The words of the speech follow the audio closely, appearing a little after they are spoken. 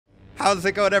How's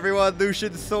it going, everyone?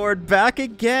 Lucian Sword back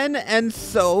again, and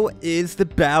so is the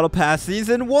Battle Pass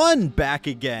Season 1 back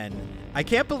again. I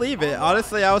can't believe it.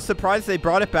 Honestly, I was surprised they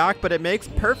brought it back, but it makes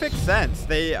perfect sense.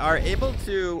 They are able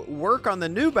to work on the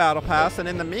new Battle Pass, and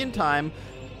in the meantime,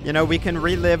 you know, we can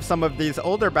relive some of these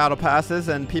older Battle Passes,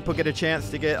 and people get a chance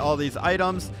to get all these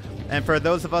items. And for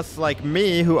those of us like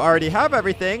me who already have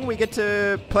everything, we get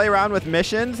to play around with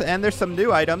missions, and there's some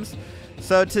new items.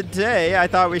 So today, I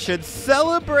thought we should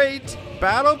celebrate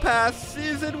Battle Pass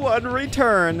Season 1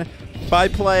 return by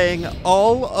playing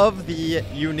all of the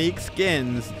unique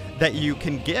skins that you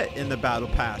can get in the Battle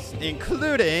Pass,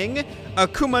 including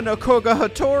Akuma no Kogo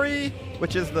Hattori,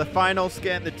 which is the final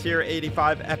skin, the Tier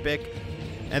 85 Epic.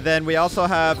 And then we also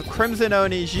have Crimson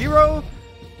Oni Jiro,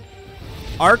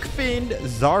 Arcfiend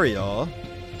Zariel,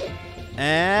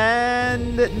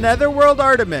 and Netherworld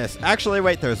Artemis. Actually,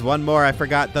 wait, there's one more. I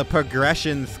forgot the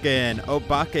Progression Skin.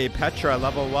 Obake Petra,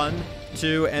 level 1,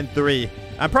 2, and 3.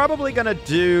 I'm probably going to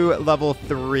do level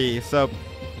 3. So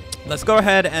let's go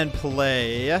ahead and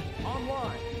play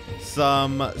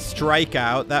some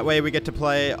Strikeout. That way we get to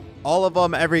play all of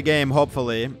them every game,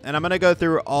 hopefully. And I'm going to go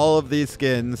through all of these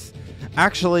skins.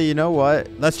 Actually, you know what?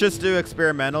 Let's just do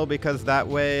experimental, because that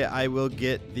way I will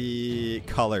get the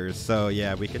colors. So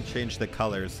yeah, we can change the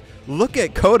colors. Look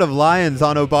at Coat of Lions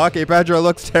on Obake Petra.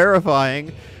 Looks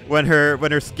terrifying when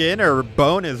her skin or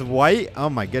bone is white. Oh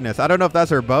my goodness. I don't know if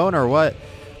that's her bone or what.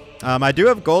 I do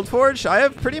have Gold Forge. I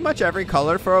have pretty much every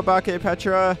color for Obake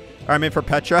Petra. Or I mean for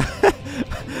Petra.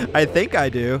 I think I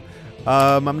do.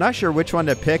 I'm not sure which one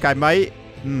to pick. I might.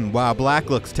 Wow, black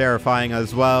looks terrifying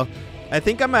as well. I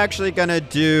think I'm actually going to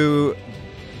do...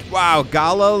 Wow,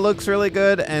 Gala looks really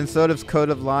good, and so does Coat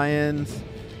of Lions.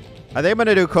 I think I'm going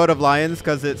to do Coat of Lions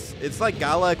because it's like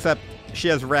Gala, except she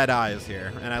has red eyes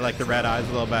here, and I like the red eyes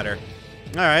a little better.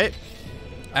 All right.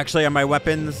 Actually, are my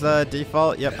weapons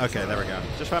default? Yep, okay, there we go.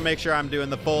 Just want to make sure I'm doing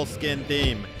the full skin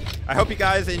theme. I hope you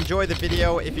guys enjoy the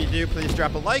video. If you do, please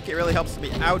drop a like. It really helps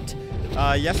me out.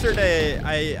 Yesterday,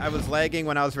 I was lagging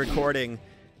when I was recording,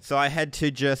 so I had to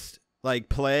just... like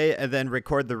play and then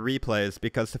record the replays,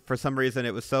 because for some reason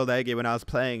it was so laggy when I was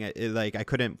playing it, like I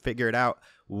couldn't figure it out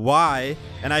why,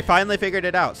 and I finally figured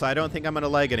it out, so I don't think I'm gonna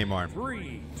lag anymore.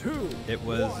 3, 2, it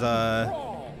was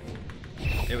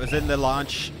in the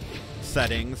launch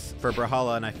settings for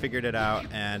Brawlhalla, and I figured it out,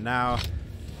 and now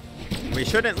we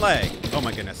shouldn't lag. Oh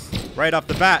my goodness, right off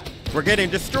the bat we're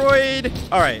getting destroyed.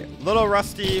 All right, little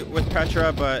rusty with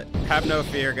Petra, but have no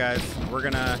fear, guys. We're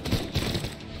gonna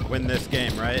win this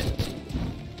game, right?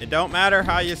 It don't matter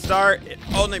how you start. It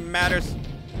only matters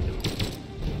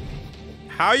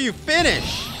how you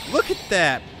finish. Look at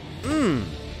that.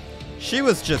 She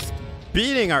was just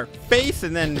beating our face,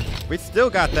 and then we still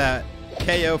got that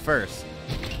KO first.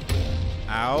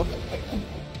 Ow.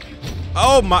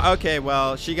 Oh my, okay,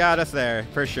 well, she got us there.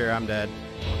 For sure, I'm dead.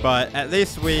 But at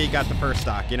least we got the first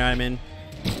stock, you know what I mean?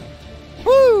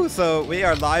 Woo! So we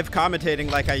are live commentating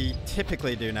like I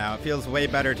typically do now. It feels way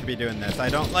better to be doing this. I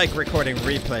don't like recording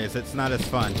replays. It's not as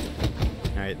fun.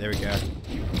 All right, there we go.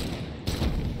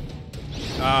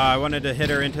 I wanted to hit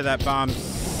her into that bomb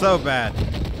so bad.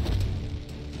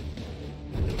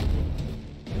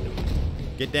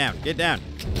 Get down. Get down.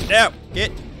 No,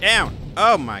 get down.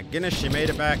 Oh my goodness, she made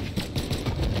it back.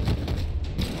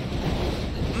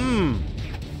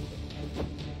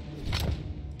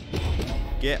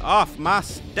 Get off my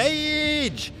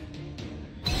stage!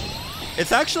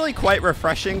 It's actually quite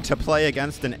refreshing to play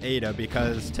against an Ada,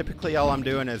 because typically all I'm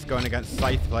doing is going against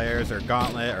Scythe players or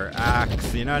Gauntlet or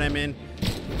Axe, you know what I mean?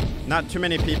 Not too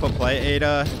many people play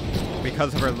Ada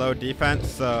because of her low defense,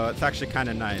 so it's actually kind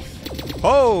of nice.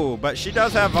 Oh, but she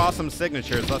does have awesome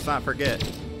signatures, let's not forget.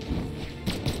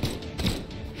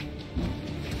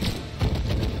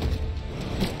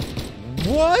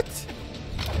 What?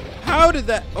 How did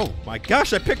that? Oh my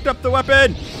gosh, I picked up the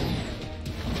weapon.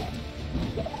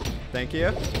 Thank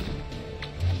you.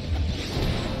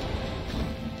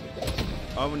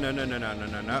 Oh, no, no, no, no, no,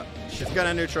 no, no. She's got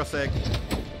a neutral sig.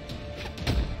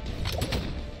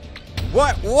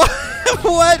 What? What?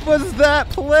 What was that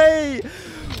play?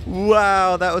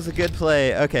 Wow, that was a good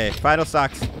play. Okay, final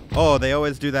stocks. Oh, they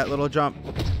always do that little jump.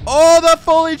 Oh, the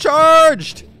fully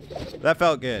charged. That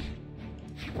felt good.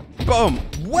 Boom.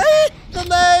 What? The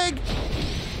leg.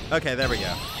 Okay, there we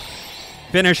go.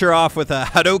 Finish her off with a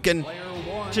Hadouken.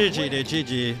 GG to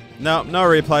GG. No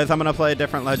replays. I'm going to play a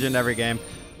different legend every game.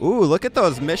 Ooh, look at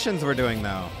those missions we're doing,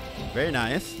 though. Very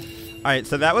nice. All right,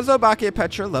 so that was Obake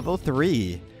Petra level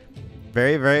 3.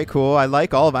 Very, very cool. I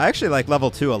like all of them. I actually like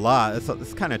level 2 a lot.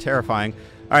 It's kind of terrifying.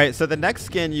 All right, so the next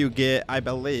skin you get, I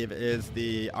believe, is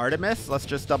the Artemis. Let's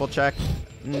just double check.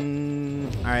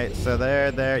 All right, so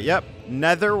there. Yep,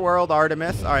 Netherworld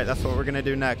Artemis. All right, that's what we're gonna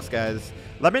do next, guys.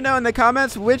 Let me know in the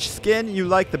comments which skin you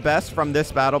like the best from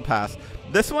this battle pass.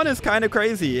 This one is kind of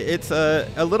crazy. It's a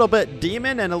little bit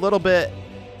demon and a little bit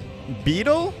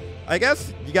beetle, I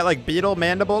guess. You got like beetle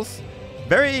mandibles.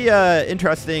 Very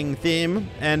interesting theme,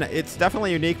 and it's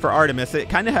definitely unique for Artemis. It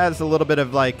kind of has a little bit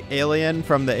of like Alien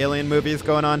from the Alien movies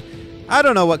going on. I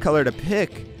don't know what color to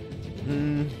pick.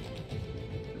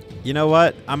 You know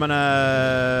what? I'm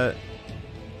gonna...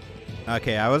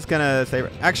 Okay, I was gonna say...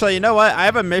 Actually, you know what? I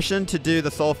have a mission to do the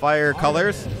Soulfire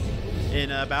colors in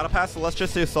Battle Pass, so let's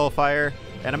just do Soulfire.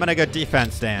 And I'm gonna go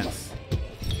defense stance.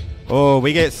 Oh,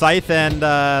 we get Scythe and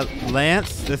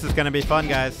Lance. This is gonna be fun,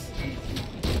 guys.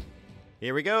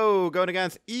 Here we go. Going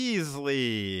against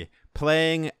Easily.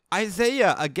 Playing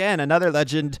Isaiah. Again, another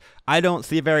legend I don't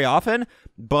see very often.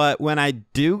 But when I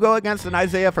do go against an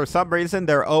Isaiah, for some reason,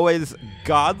 they're always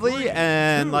godly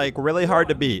and like really hard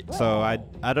to beat. So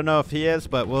I don't know if he is,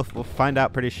 but we'll find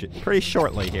out pretty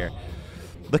shortly here.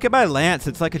 Look at my lance.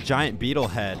 It's like a giant beetle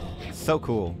head. It's so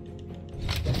cool.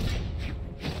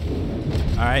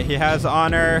 All right, he has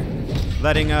honor,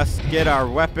 letting us get our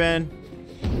weapon.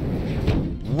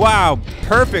 Wow,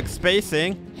 perfect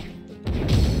spacing.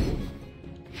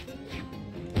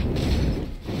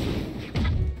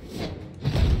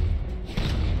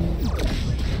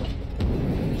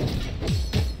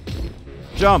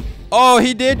 Jump. Oh,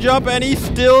 he did jump and he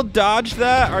still dodged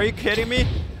that? Are you kidding me?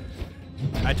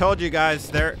 I told you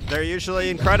guys, they're usually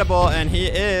incredible, and he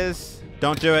is.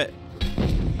 Don't do it.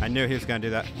 I knew he was gonna do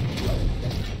that.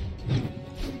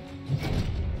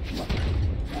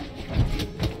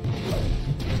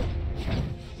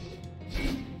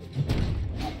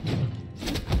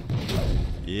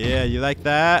 Yeah, you like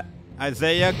that?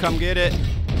 Isaiah, come get it.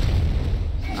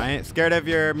 I ain't scared of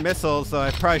your missiles, so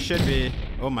I probably should be.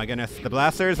 Oh my goodness. The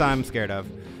blasters I'm scared of.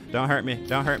 Don't hurt me.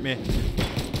 Don't hurt me.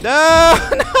 No!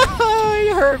 No!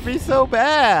 You hurt me so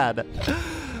bad.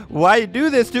 Why you do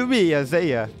this to me,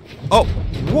 Isaiah? Oh,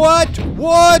 what?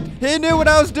 What? He knew what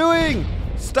I was doing.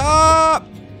 Stop.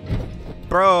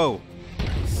 Bro.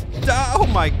 Stop. Oh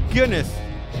my goodness.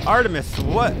 Artemis,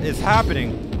 what is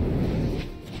happening?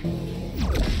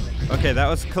 Okay, that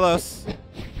was close.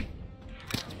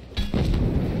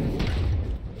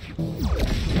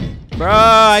 Bro,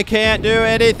 I can't do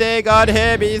anything on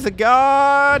him. He's a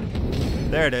god.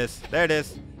 There it is. There it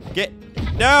is. Get.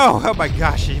 No. Oh my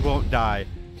gosh, he won't die.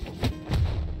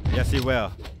 Yes, he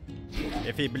will.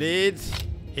 If he bleeds,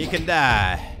 he can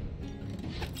die.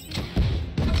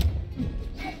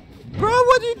 Bro,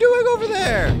 what are you doing over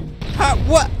there? How,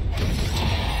 what?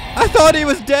 I thought he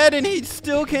was dead and he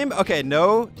still came. Okay,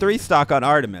 no 3-stock on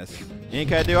Artemis. You ain't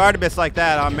gonna do Artemis like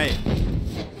that on me.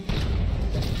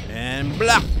 And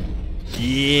blah.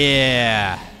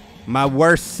 Yeah. My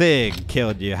worst sig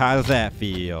killed you. How does that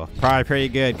feel? Probably pretty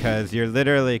good because you're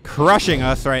literally crushing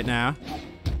us right now.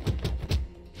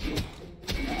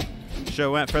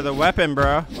 Should've went for the weapon,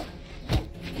 bro.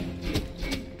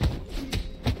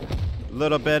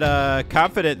 Little bit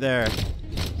confident there.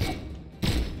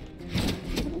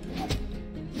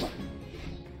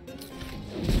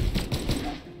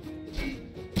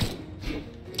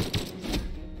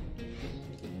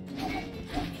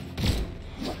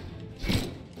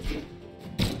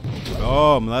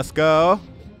 Boom, let's go.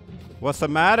 What's the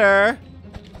matter?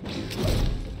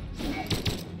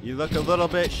 You look a little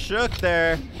bit shook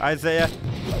there, Isaiah.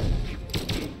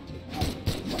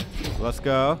 Let's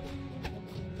go.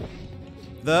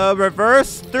 The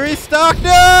reverse 3-stock.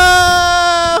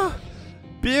 No!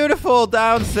 Beautiful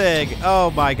down sig.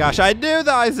 Oh my gosh. I knew that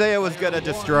Isaiah was going to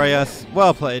destroy us.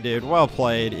 Well played, dude. Well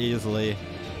played, easily.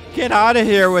 Get out of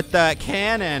here with that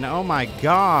cannon. Oh my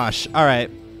gosh. All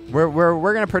right.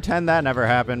 We're gonna pretend that never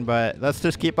happened, but let's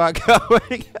just keep on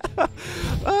going.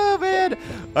 Oh man!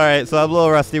 All right, so I'm a little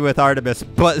rusty with Artemis,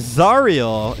 but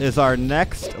Zariel is our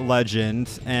next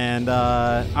legend, and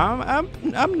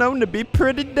I'm known to be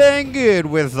pretty dang good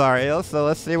with Zariel. So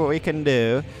let's see what we can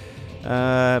do. All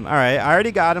right, I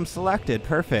already got him selected.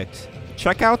 Perfect.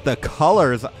 Check out the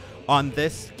colors on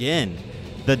this skin.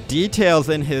 The details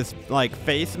in his like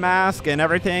face mask and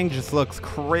everything just looks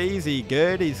crazy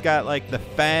good. He's got like the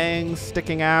fangs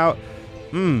sticking out.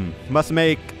 Must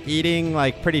make eating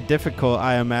like pretty difficult,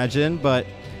 I imagine. But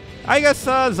I guess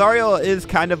Zariel is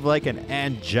kind of like an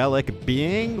angelic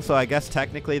being, so I guess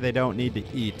technically they don't need to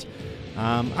eat.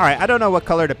 All right, I don't know what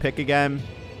color to pick again,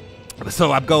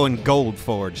 so I'm going Gold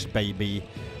Forged, baby.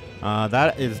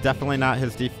 That is definitely not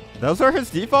his those are his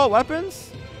default weapons.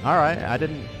 All right, I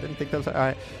didn't think those. All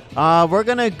right, we're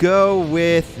gonna go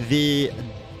with the.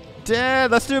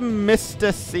 Let's do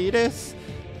Mysticetus.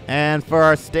 And for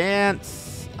our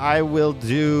stance, I will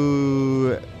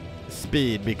do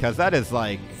speed because that is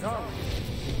like...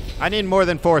 I need more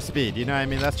than 4 speed, you know what I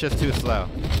mean? That's just too slow.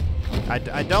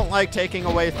 I don't like taking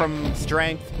away from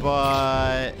strength,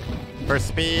 but for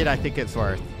speed, I think it's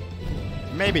worth.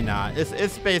 Maybe not.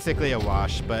 It's basically a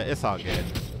wash, but it's all good.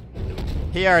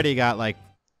 He already got like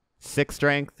 6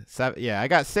 strength. 7, yeah, I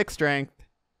got 6 strength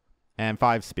and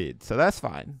 5 speed, so that's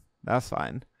fine. That's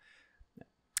fine.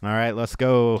 All right, let's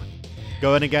go.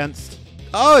 Going against...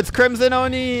 Oh, it's Crimson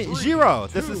Oni Jiro.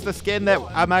 This is the skin that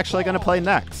I'm actually going to play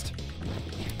next.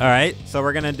 All right, so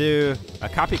we're going to do a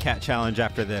copycat challenge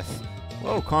after this.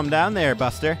 Whoa, calm down there,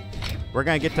 Buster. We're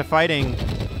going to get to fighting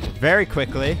very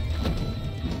quickly.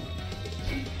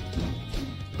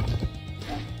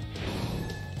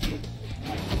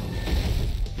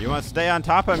 You want to stay on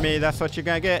top of me, that's what you're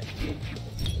going to get.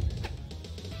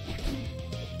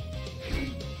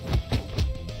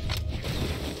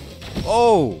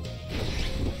 Oh!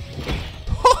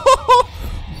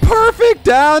 Perfect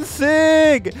down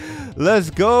sig! Let's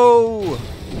go!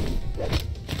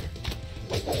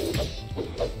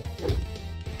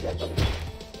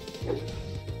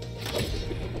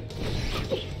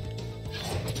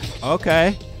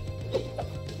 Okay.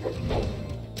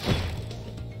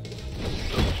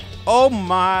 Oh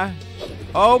my.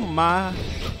 Oh my.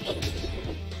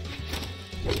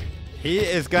 He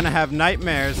is gonna have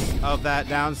nightmares of that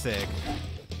down sig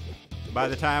by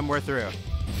the time we're through.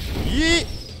 Yeet!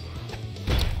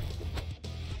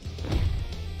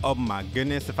 Oh my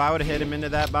goodness, if I would have hit him into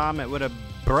that bomb, it would have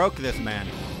broke this man.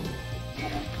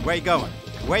 Where you going?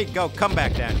 Wait, go, come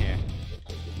back down here.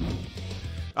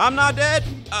 I'm not dead?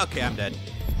 Okay, I'm dead.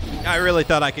 I really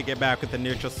thought I could get back with the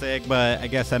neutral sig, but I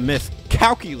guess I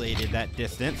miscalculated that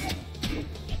distance.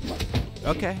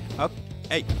 Okay, okay,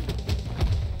 hey.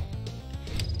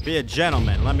 Be a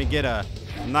gentleman. Let me get a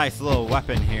nice little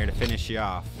weapon here to finish you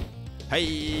off. Hey,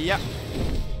 yeah.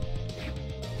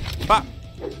 Bop.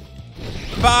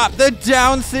 Bop. The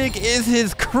down sig is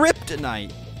his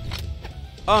kryptonite.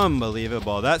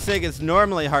 Unbelievable. That sig is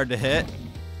normally hard to hit,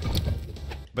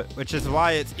 but which is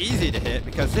why it's easy to hit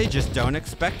because they just don't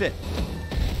expect it.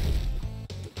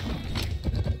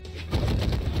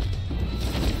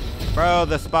 Bro,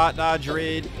 the spot dodge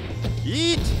read.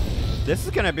 Yeet. This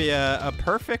is going to be a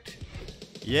perfect,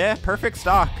 yeah, perfect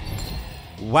stock.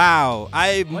 Wow.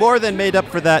 I more than made up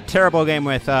for that terrible game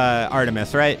with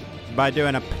Artemis, right? By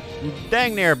doing a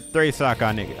dang near 3 stock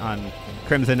on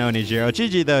Crimson Oni Jiro.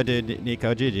 GG though, dude,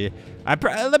 Nico, GG.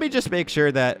 Let me just make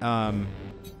sure that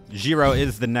Jiro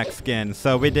is the next skin.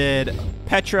 So we did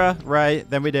Petra, right?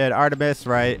 Then we did Artemis,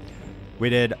 right? We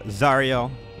did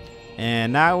Zariel.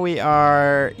 And now we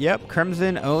are, yep,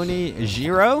 Crimson Oni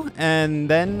Jiro, and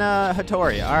then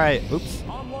Hattori. All right, oops.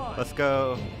 Let's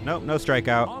go. Nope, no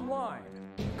strikeout.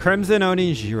 Crimson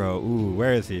Oni Jiro. Ooh,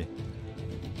 where is he?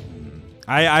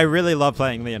 I really love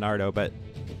playing Leonardo, but...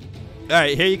 All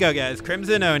right, here you go, guys.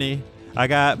 Crimson Oni. I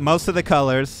got most of the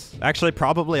colors. Actually,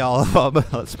 probably all of them,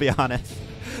 let's be honest.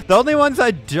 The only ones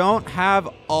I don't have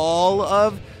all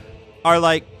of are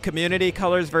like Community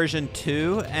Colors version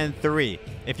 2 and 3.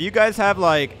 If you guys have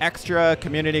like extra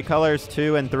Community Colors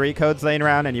 2 and 3 codes laying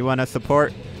around and you want to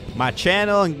support my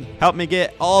channel and help me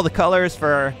get all the colors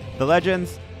for the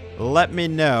Legends, let me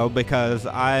know because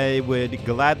I would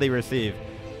gladly receive.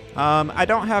 I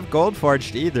don't have Gold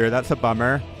Forged either. That's a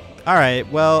bummer. All right.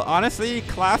 Well, honestly,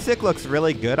 Classic looks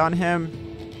really good on him.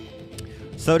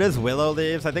 So does Willow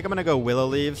Leaves. I think I'm going to go Willow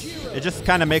Leaves. It just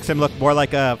kind of makes him look more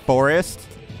like a forest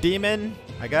demon,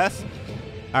 I guess.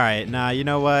 All right. Now, you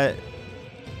know what?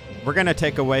 We're going to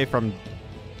take away from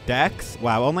Dex.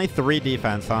 Wow, only 3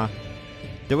 defense, huh?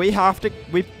 Do we have to...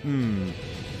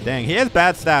 Dang, he has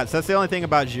bad stats. That's the only thing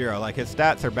about Jiro. Like, his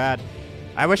stats are bad.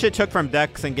 I wish it took from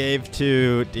Dex and gave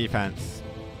to defense.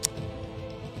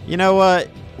 You know what?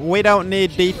 We don't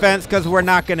need defense because we're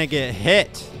not going to get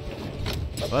hit.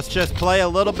 Let's just play a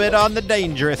little bit on the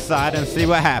dangerous side and see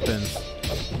what happens.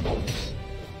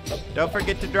 Don't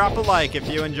forget to drop a like if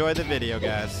you enjoy the video,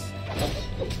 guys.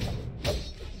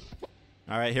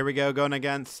 All right, here we go. Going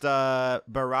against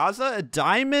Barraza, a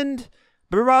Diamond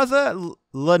Barraza,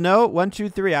 Lano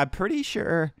 123. I'm pretty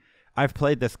sure I've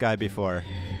played this guy before.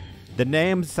 The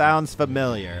name sounds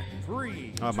familiar.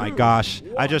 Oh my gosh.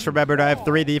 I just remembered I have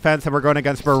 3 defense and we're going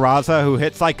against Barraza who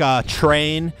hits like a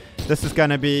train. This is going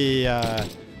to be a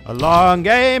long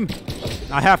game.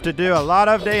 I have to do a lot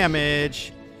of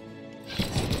damage.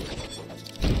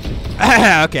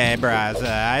 Okay, Barraza,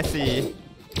 I see.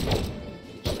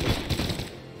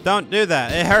 Don't do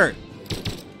that. It hurt.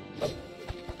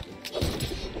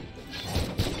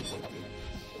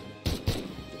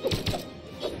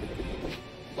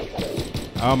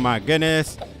 Oh my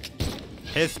goodness.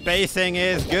 His spacing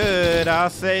is good, I'll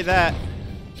say that.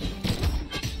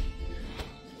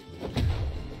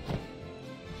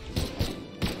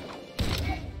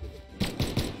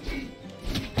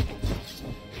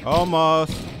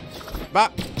 Almost.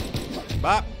 Bop.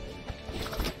 Bop.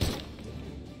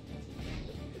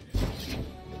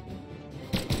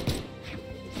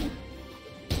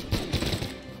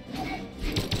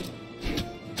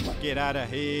 Get out of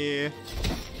here.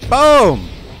 Boom!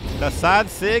 The side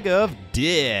sig of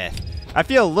death. I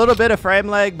feel a little bit of frame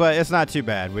lag, but it's not too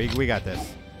bad. We got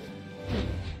this.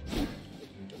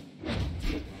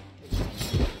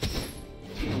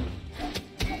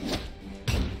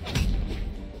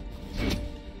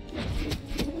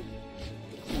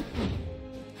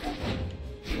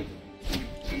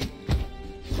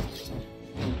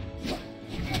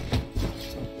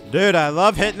 Dude, I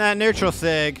love hitting that neutral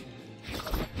sig.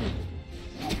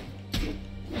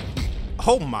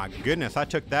 Oh my goodness, I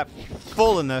took that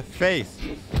full in the face.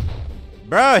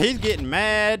 Bro, he's getting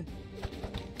mad.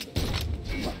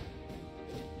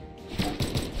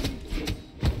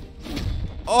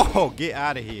 Oh, get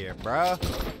out of here, bro.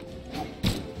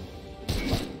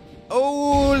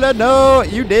 Oh, no,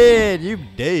 you did. You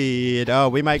did. Oh,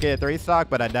 we might get a 3-stock,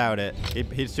 but I doubt it.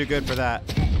 He's too good for that.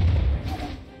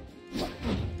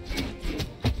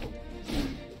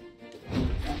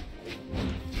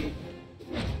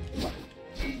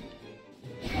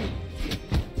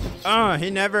 Oh, he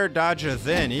never dodges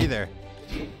in either.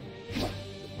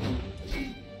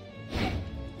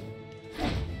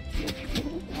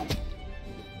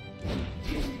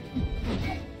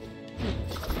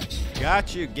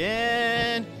 Got you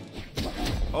again.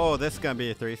 Oh, this is gonna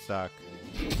be a 3-stock.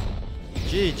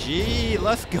 GG,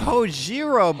 let's go,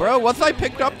 Jiro, bro. Once I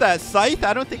picked up that scythe,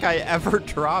 I don't think I ever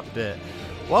dropped it.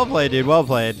 Well played, dude, well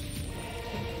played.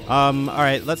 All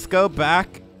right, let's go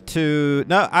back to,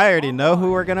 no, I already know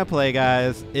who we're gonna play,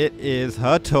 guys. It is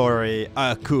Hattori,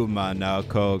 Akuma no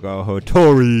Kogo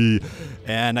Hattori.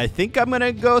 And I think I'm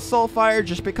gonna go Soulfire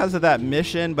just because of that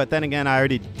mission, but then again, I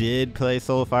already did play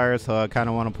Soulfire, so I kind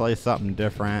of want to play something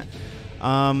different.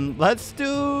 Let's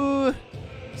do...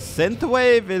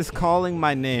 Synthwave is calling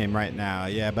my name right now.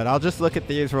 Yeah, but I'll just look at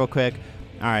these real quick.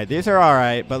 All right, these are all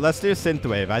right, but let's do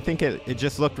Synthwave. I think it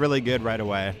just looked really good right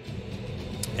away.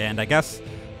 And I guess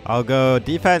I'll go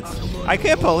defense. I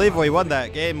can't believe we won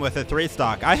that game with a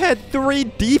 3-stock. I had 3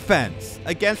 defense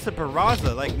against the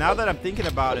Brawlhalla. Like, now that I'm thinking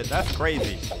about it, that's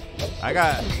crazy. I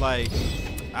got, like,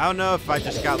 I don't know if I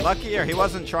just got lucky or he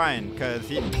wasn't trying, because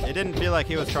it didn't feel like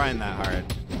he was trying that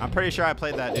hard. I'm pretty sure I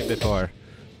played that dude before.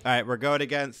 All right, we're going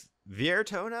against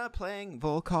Viertona playing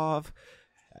Volkov.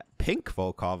 Pink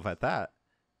Volkov at that.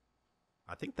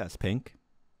 I think that's pink.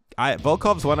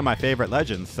 Volkov's one of my favorite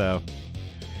legends, so.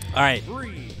 All right,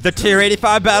 the tier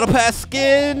 85 Battle Pass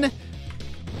skin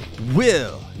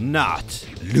will not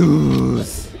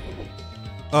lose.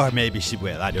 Or maybe she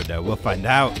will, I don't know, we'll find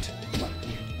out.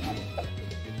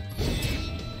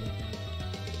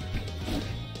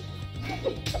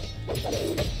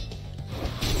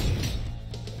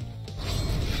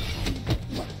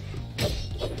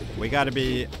 We gotta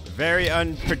be very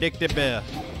unpredictable.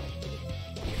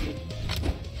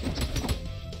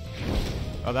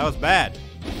 Oh, that was bad.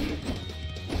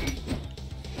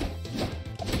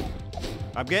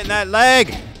 I'm getting that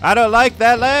leg. I don't like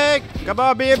that leg. Come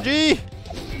on, BMG.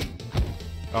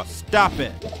 Oh, stop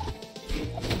it.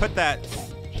 Put that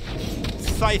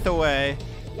scythe away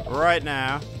right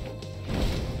now.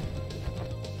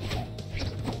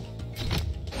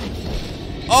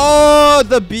 Oh,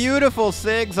 the beautiful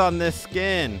SIGs on this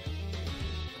skin.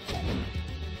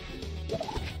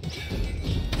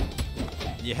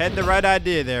 You had the right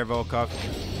idea there, Volkov.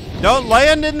 Don't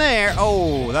land in there.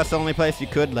 Oh, that's the only place you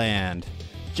could land.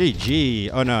 GG.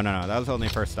 Oh, no. That was only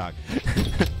first stock.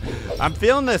 I'm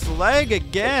feeling this leg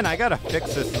again. I got to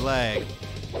fix this leg.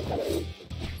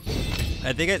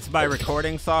 I think it's my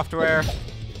recording software.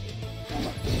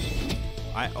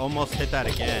 I almost hit that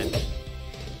again.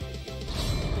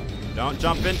 Don't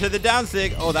jump into the down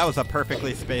sig. Oh, that was a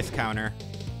perfectly spaced counter.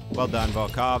 Well done,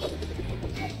 Volkov.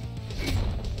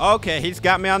 Okay, he's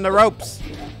got me on the ropes.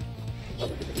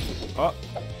 Oh.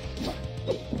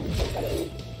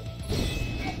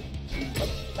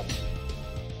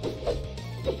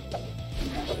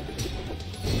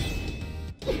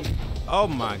 Oh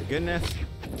my goodness.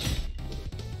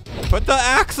 Put the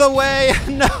axe away.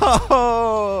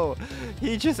 No.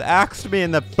 He just axed me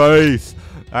in the face.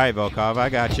 All right, Volkov, I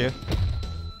got you.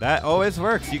 That always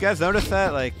works. You guys notice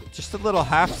that? Like, just a little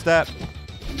half step.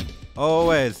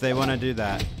 Always, they want to do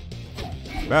that.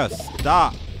 Bro,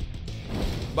 stop.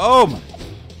 Boom.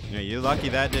 Yeah, you lucky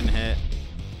that didn't hit.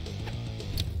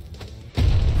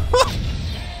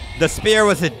 The spear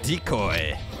was a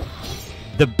decoy.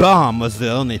 The bomb was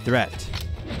the only threat.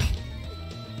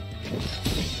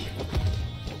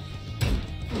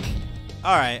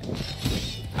 Alright.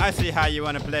 I see how you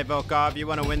want to play, Volkov. You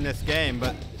want to win this game,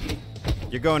 but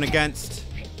you're going against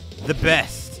the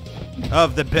best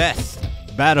of the best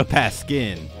Battle Pass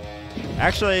skin.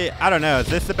 Actually, I don't know. Is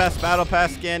this the best Battle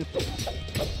Pass skin?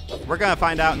 We're going to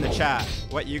find out in the chat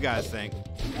what you guys think.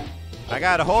 I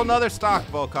got a whole nother stock,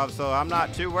 Volkov, so I'm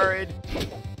not too worried.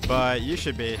 But you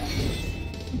should be.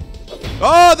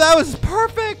 Oh, that was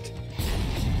perfect!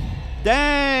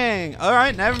 Dang!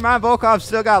 Alright, never mind. Volkov's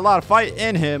still got a lot of fight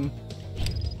in him.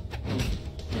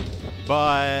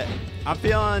 But I'm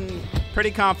feeling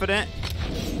pretty confident.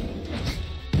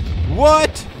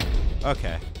 What?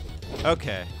 Okay.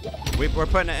 Okay. We're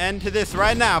putting an end to this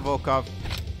right now, Volkov.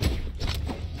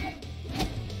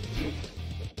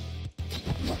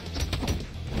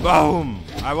 Boom!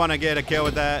 I want to get a kill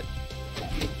with that.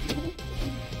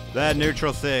 That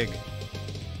neutral sig.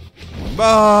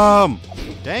 Boom!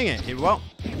 Dang it, he won't.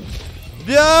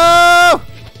 No!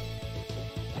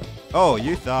 Oh,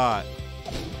 you thought.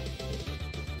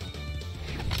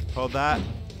 Hold that.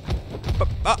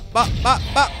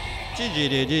 GG,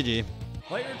 dude, GG.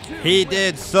 He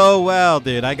did so well,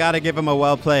 dude. I gotta give him a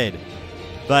well played.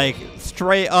 Like,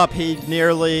 straight up, he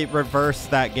nearly reversed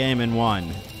that game and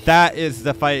won. That is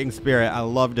the fighting spirit I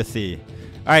love to see.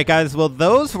 All right, guys. Well,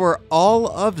 those were all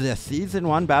of the Season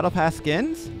 1 Battle Pass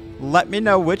skins. Let me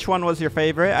know which one was your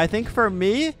favorite. I think for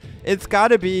me, it's got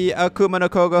to be Akuma no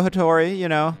Kogo Hattori, you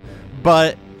know.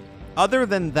 But other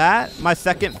than that, my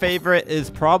second favorite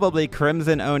is probably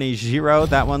Crimson Oni Jiro.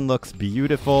 That one looks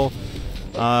beautiful.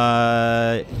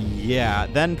 Yeah.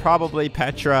 Then probably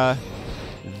Petra.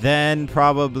 Then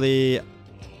probably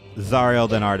Zariel,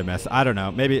 then Artemis. I don't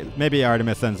know. Maybe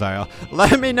Artemis, then Zariel.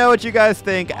 Let me know what you guys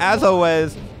think. As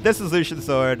always, this is Lucian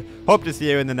Sword. Hope to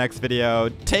see you in the next video.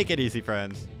 Take it easy,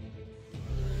 friends.